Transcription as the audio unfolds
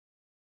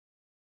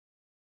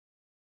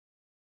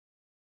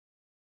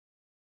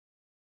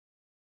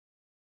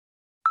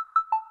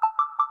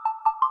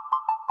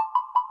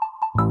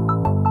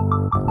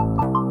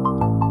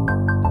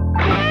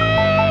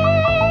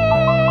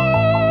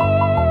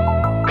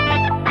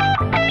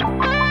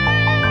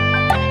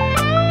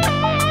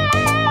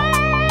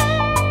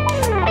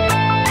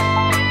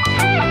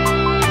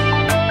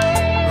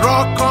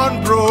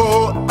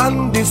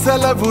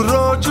సెలవు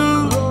రోజు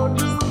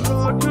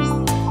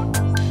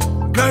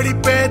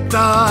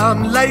గడిపేద్దాం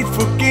life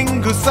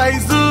king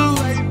size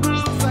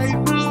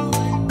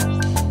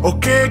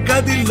ఒకే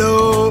గదిలో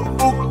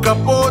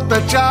ఉక్కపోత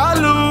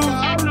చాలు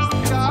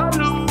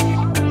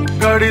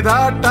గడి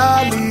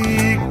దాటాలి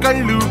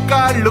కళ్ళు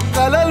కాళ్ళు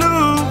కలలు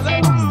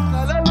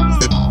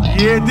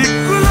ఏ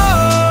దిక్కులో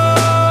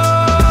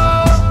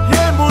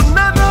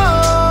ఏమున్నదో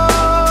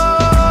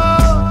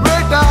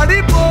వేటాడి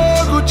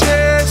పోగు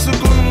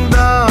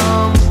చేసుకుందాం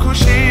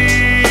ఖుషి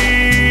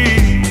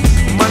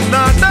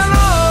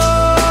మన్నాటలో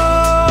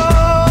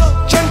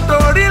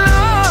చెంటోడిలా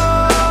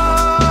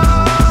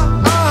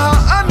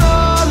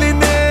అనాలి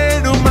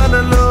నేడు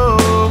మనలో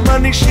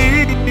మనిషి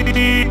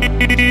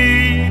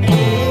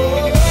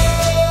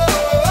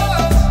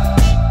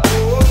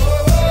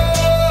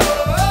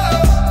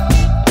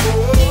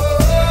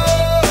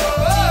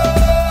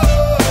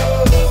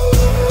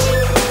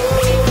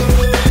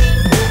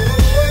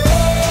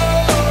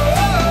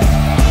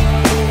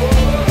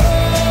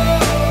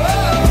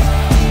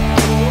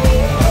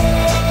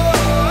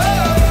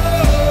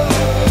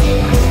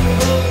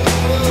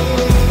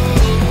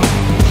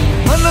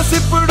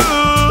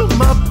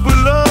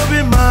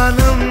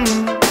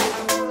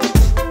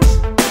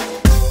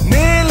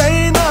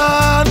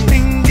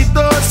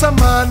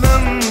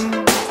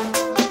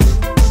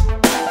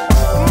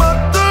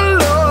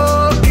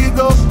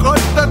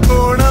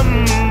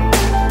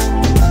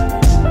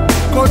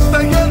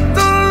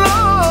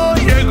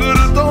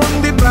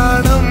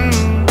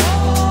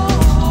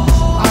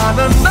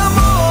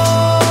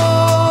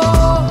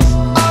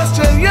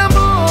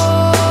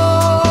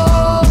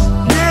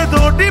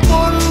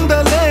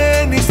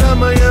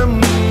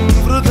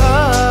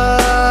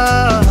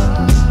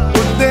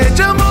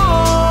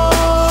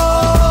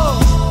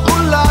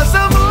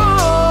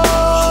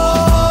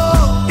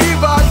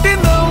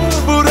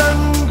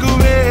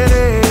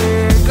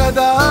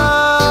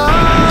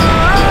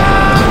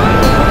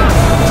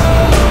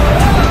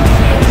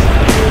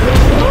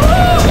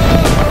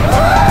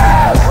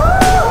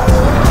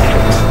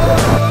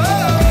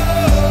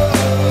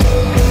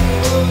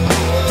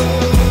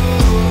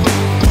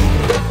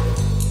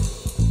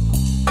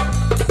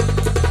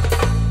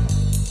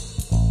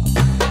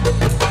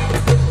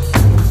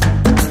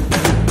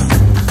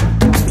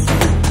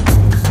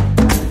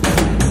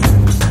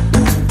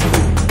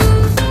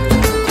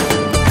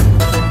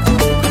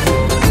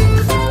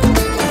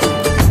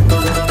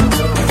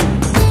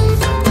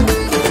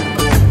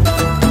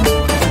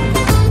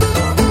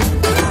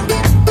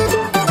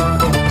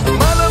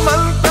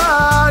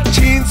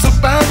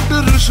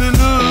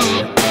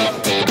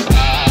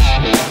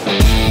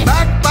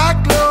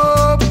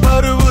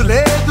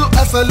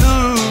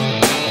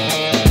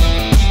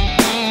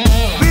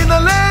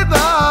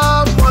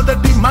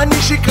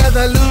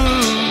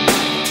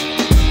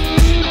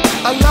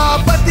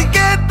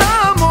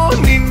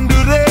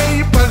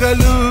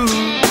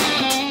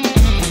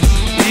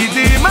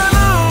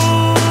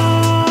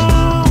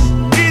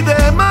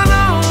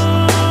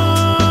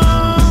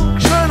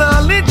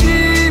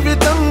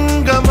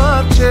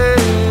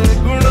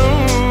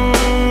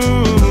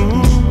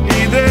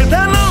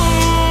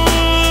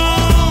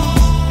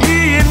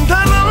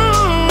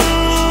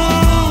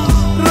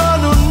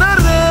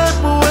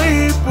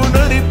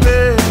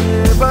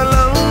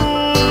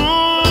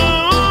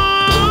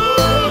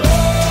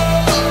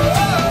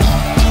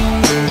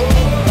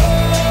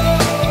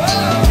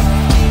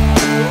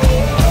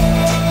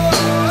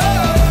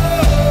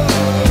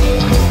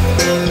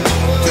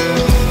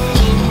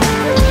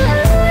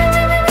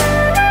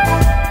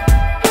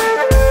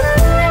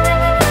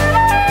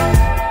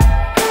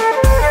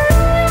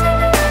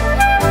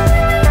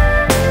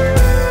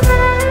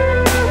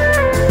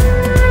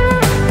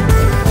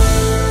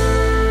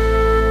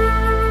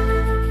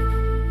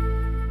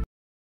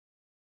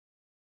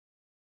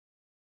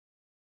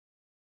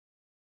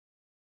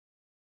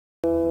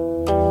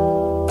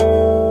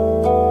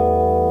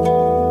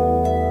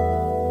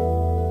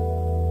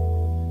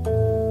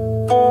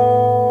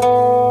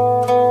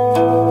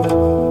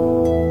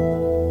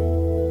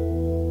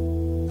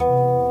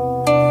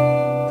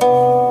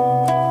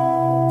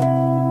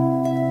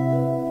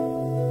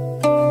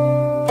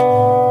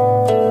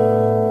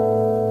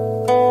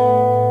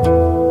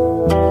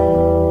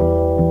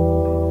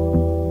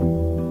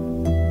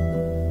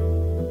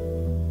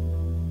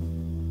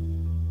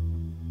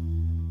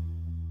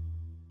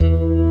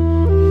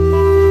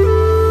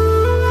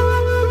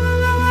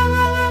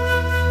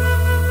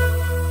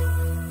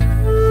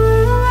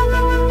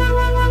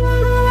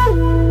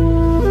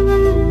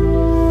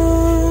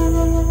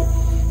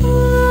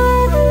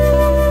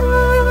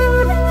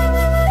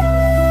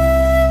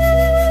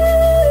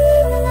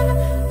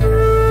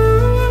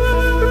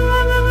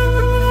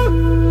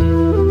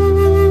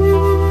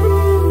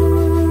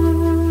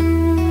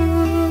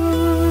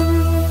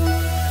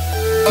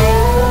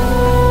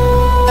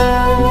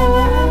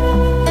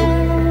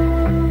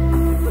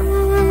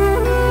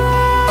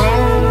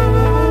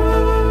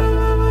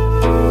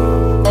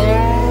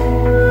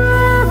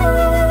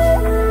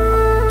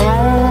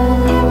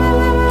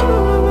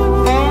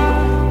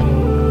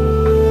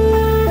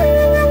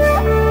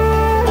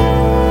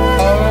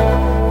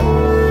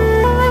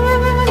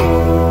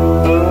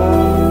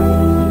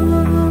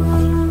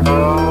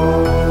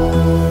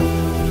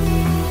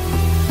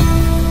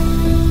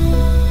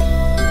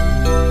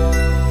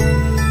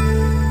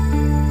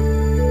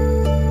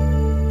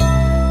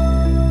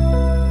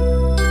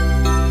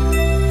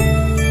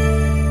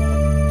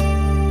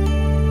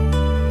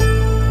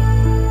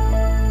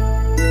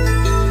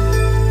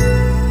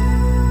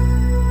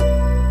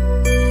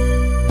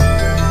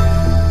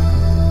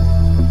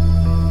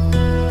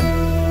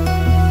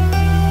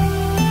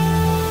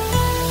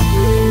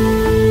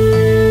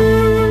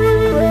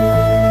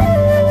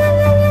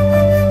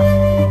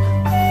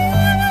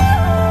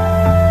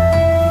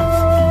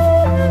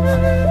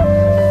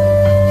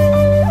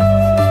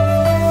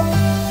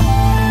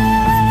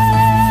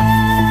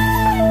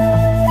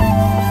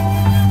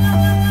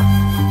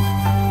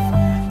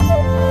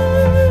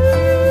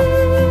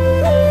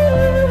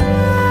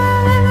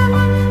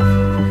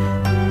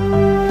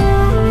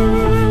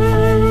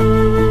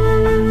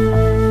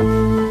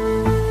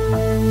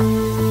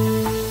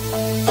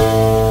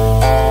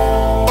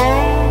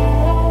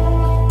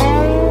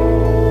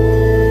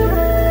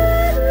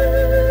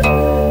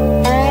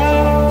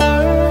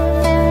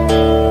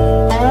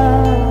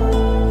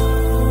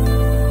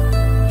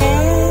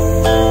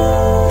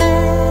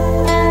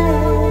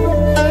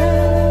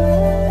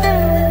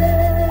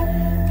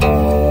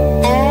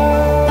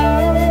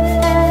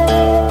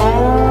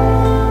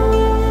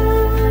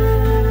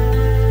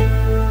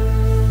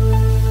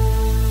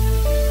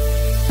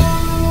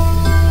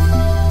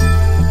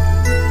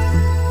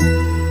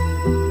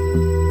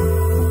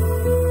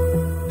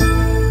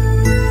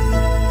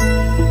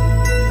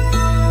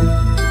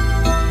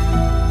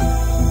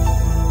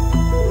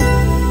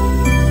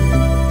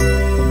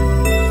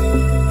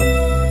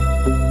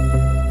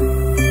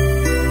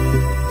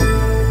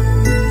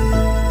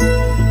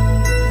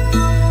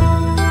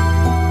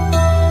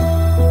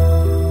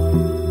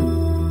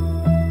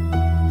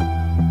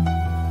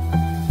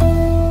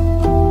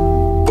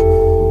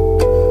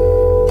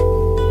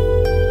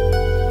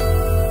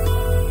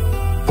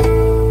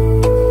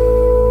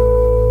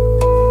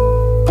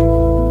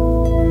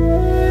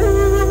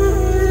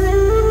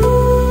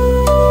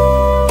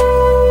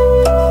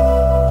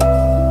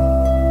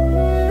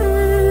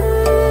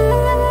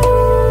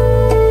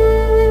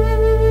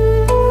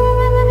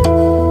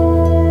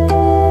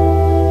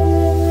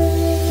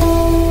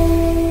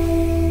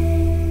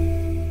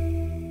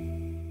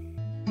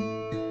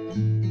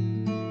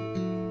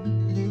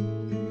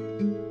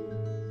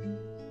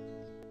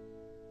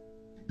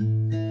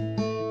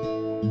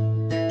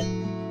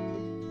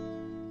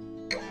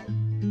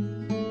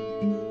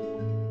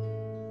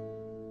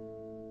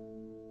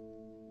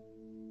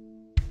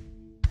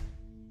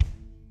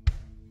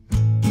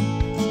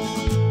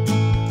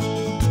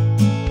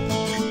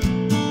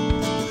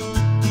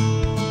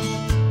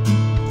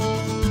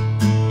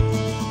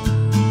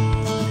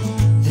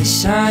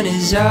sun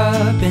is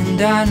up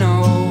and I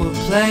know a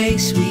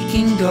place we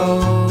can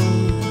go.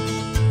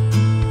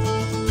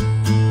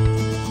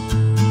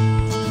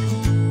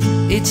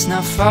 It's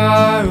not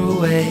far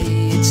away,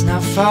 it's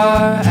not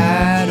far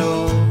at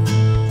all.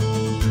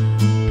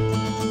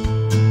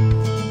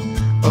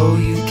 Oh,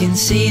 you can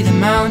see the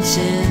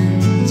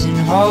mountains and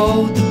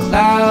hold the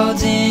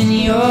clouds in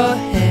your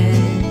head.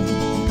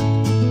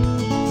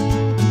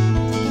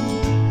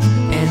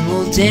 And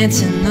we'll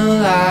dance in the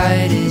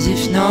light as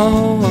if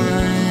no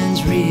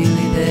one's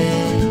really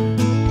there.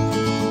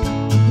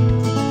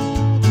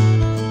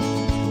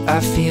 I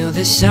feel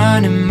the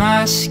sun in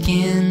my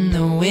skin,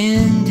 the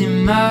wind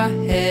in my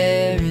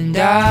hair, and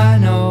I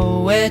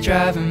know we're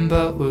driving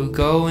but we're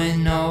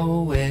going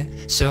nowhere.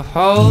 So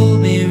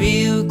hold me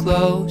real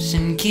close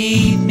and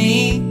keep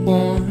me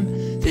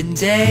warm. The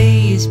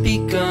day has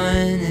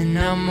begun and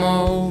I'm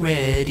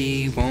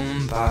already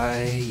warmed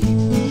by you.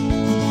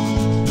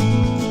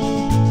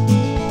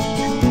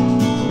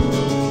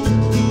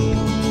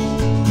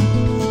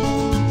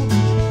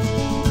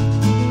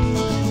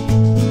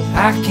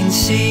 I can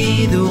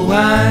see the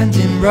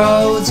winding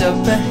roads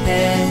up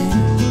ahead.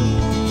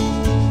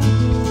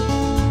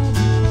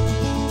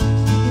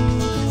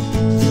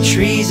 The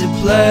trees are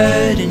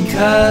blurred and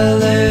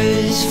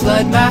colors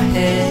flood my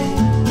head.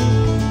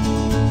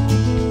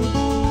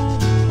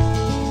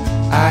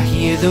 I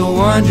hear the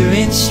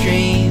wandering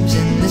streams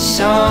and the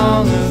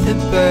song of the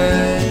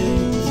birds.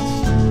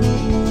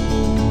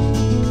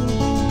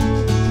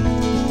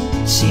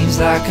 Seems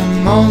like a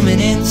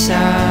moment in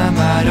time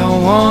I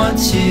don't want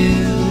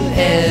to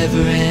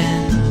ever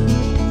end.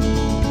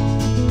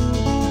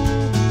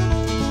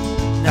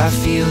 I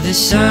feel the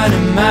sun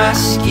in my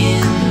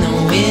skin, the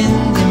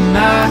wind in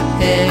my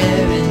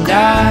hair, and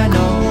I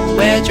know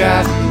we're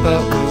driving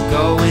but we're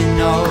going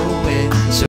nowhere.